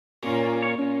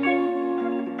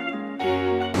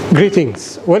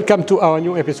Greetings. Welcome to our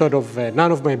new episode of None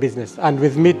of My Business. And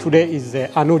with me today is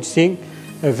Anuj Singh,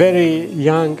 a very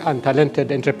young and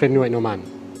talented entrepreneur in Oman.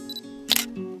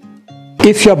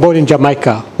 If you are born in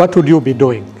Jamaica, what would you be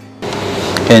doing?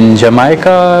 In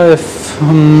Jamaica,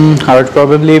 I would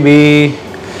probably be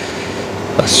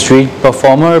a street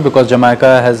performer because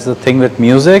Jamaica has a thing with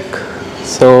music.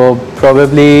 So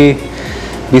probably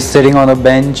be sitting on a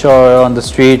bench or on the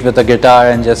street with a guitar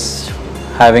and just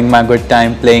having my good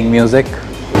time playing music.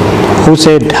 Who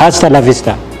said hasta la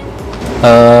vista?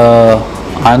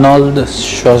 Arnold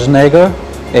Schwarzenegger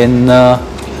in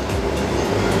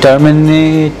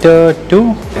Terminator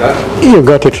 2. You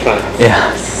got it right.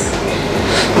 Yes.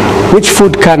 Which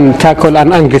food can tackle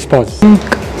an angry spouse?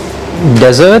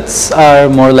 Desserts are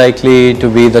more likely to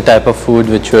be the type of food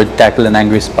which would tackle an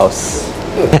angry spouse.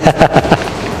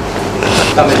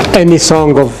 Any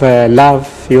song of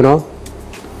love, you know?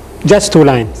 Just 2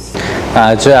 lines.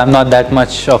 I'm not that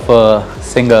much of a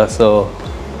singer, so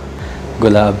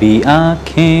Gulabi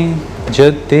aankhein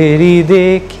jo teri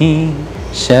dekhi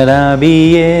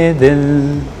sharabi ye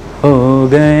dil ho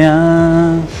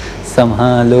gaya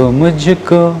samhalo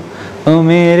mujhko o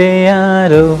mere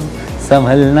yaro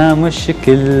samhalna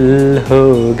mushkil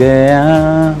ho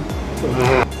gaya.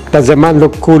 Does a man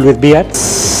look cool with beard?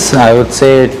 I would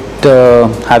say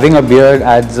having a beard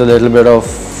adds a little bit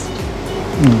of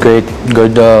good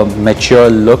mature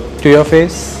look to your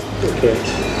face. Okay.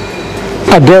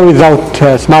 A day without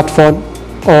smartphone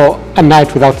or a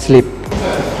night without sleep?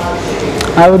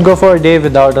 I would go for a day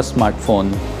without a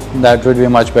smartphone. That would be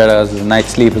much better, as night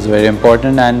sleep is very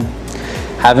important, and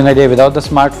having a day without the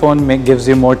smartphone gives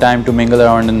you more time to mingle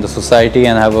around in the society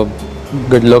and have a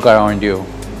good look around you.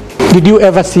 Did you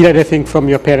ever steal anything from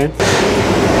your parents?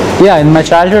 Yeah, in my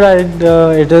childhood,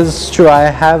 it is true. I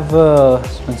have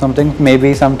something,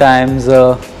 maybe sometimes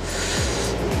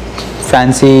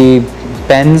fancy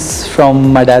pens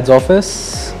from my dad's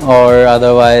office, or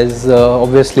otherwise,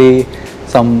 obviously,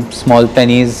 some small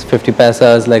pennies, 50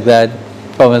 paisas like that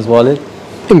from his wallet.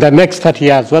 In the next 30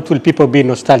 years, what will people be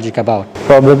nostalgic about?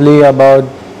 Probably about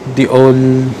the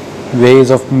old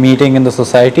ways of meeting in the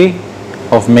society,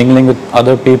 of mingling with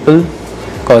other people.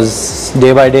 Because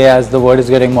day by day, as the world is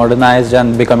getting modernized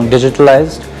and becoming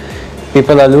digitalized,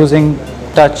 people are losing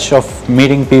touch of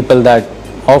meeting people that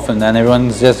often, and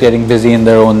everyone's just getting busy in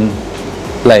their own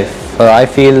life. I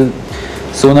feel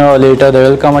sooner or later there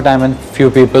will come a time when few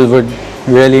people would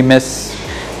really miss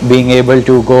being able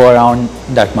to go around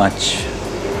that much.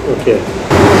 Okay.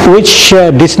 Which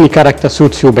Disney character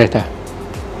suits you better?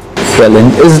 Well, in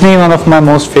Disney, one of my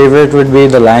most favorite would be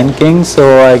the Lion King.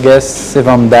 So I guess if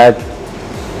I'm that,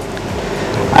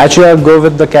 actually, I'll go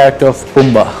with the character of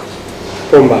Pumbaa.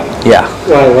 Pumbaa? Yeah.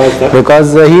 Why is that?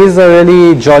 Because he's a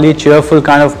really jolly, cheerful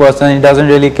kind of person. He doesn't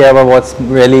really care about what's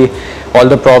really all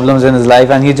the problems in his life,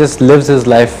 and he just lives his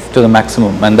life to the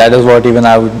maximum. And that is what even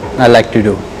I like to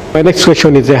do. My next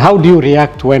question is, how do you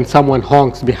react when someone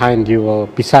honks behind you or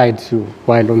besides you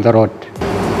while on the road?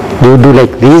 Do you do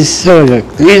like this or like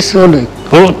this or like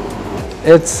that?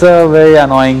 It's a very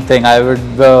annoying thing. I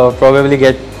would probably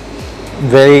get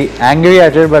very angry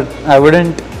at it, but I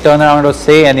wouldn't turn around or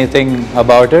say anything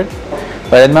about it.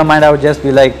 But in my mind, I would just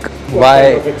be like,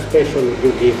 why? What kind of expression would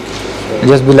you give?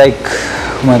 Just be like,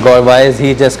 oh my God, why is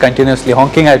he just continuously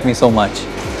honking at me so much?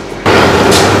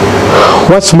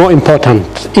 What's more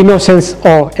important, innocence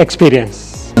or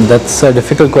experience? That's a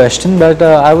difficult question, but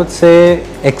I would say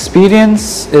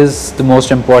experience is the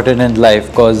most important in life,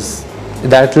 because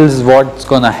that is what's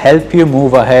going to help you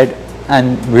move ahead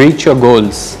and reach your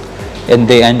goals in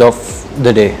the end of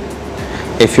the day.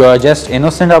 If you are just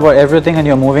innocent about everything and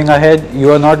you're moving ahead,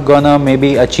 you are not gonna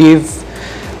maybe achieve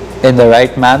in the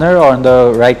right manner or in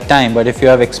the right time. But if you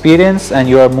have experience and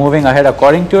you are moving ahead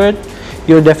according to it,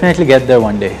 you'll definitely get there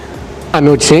one day.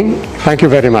 Anuj Singh, thank you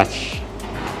very much.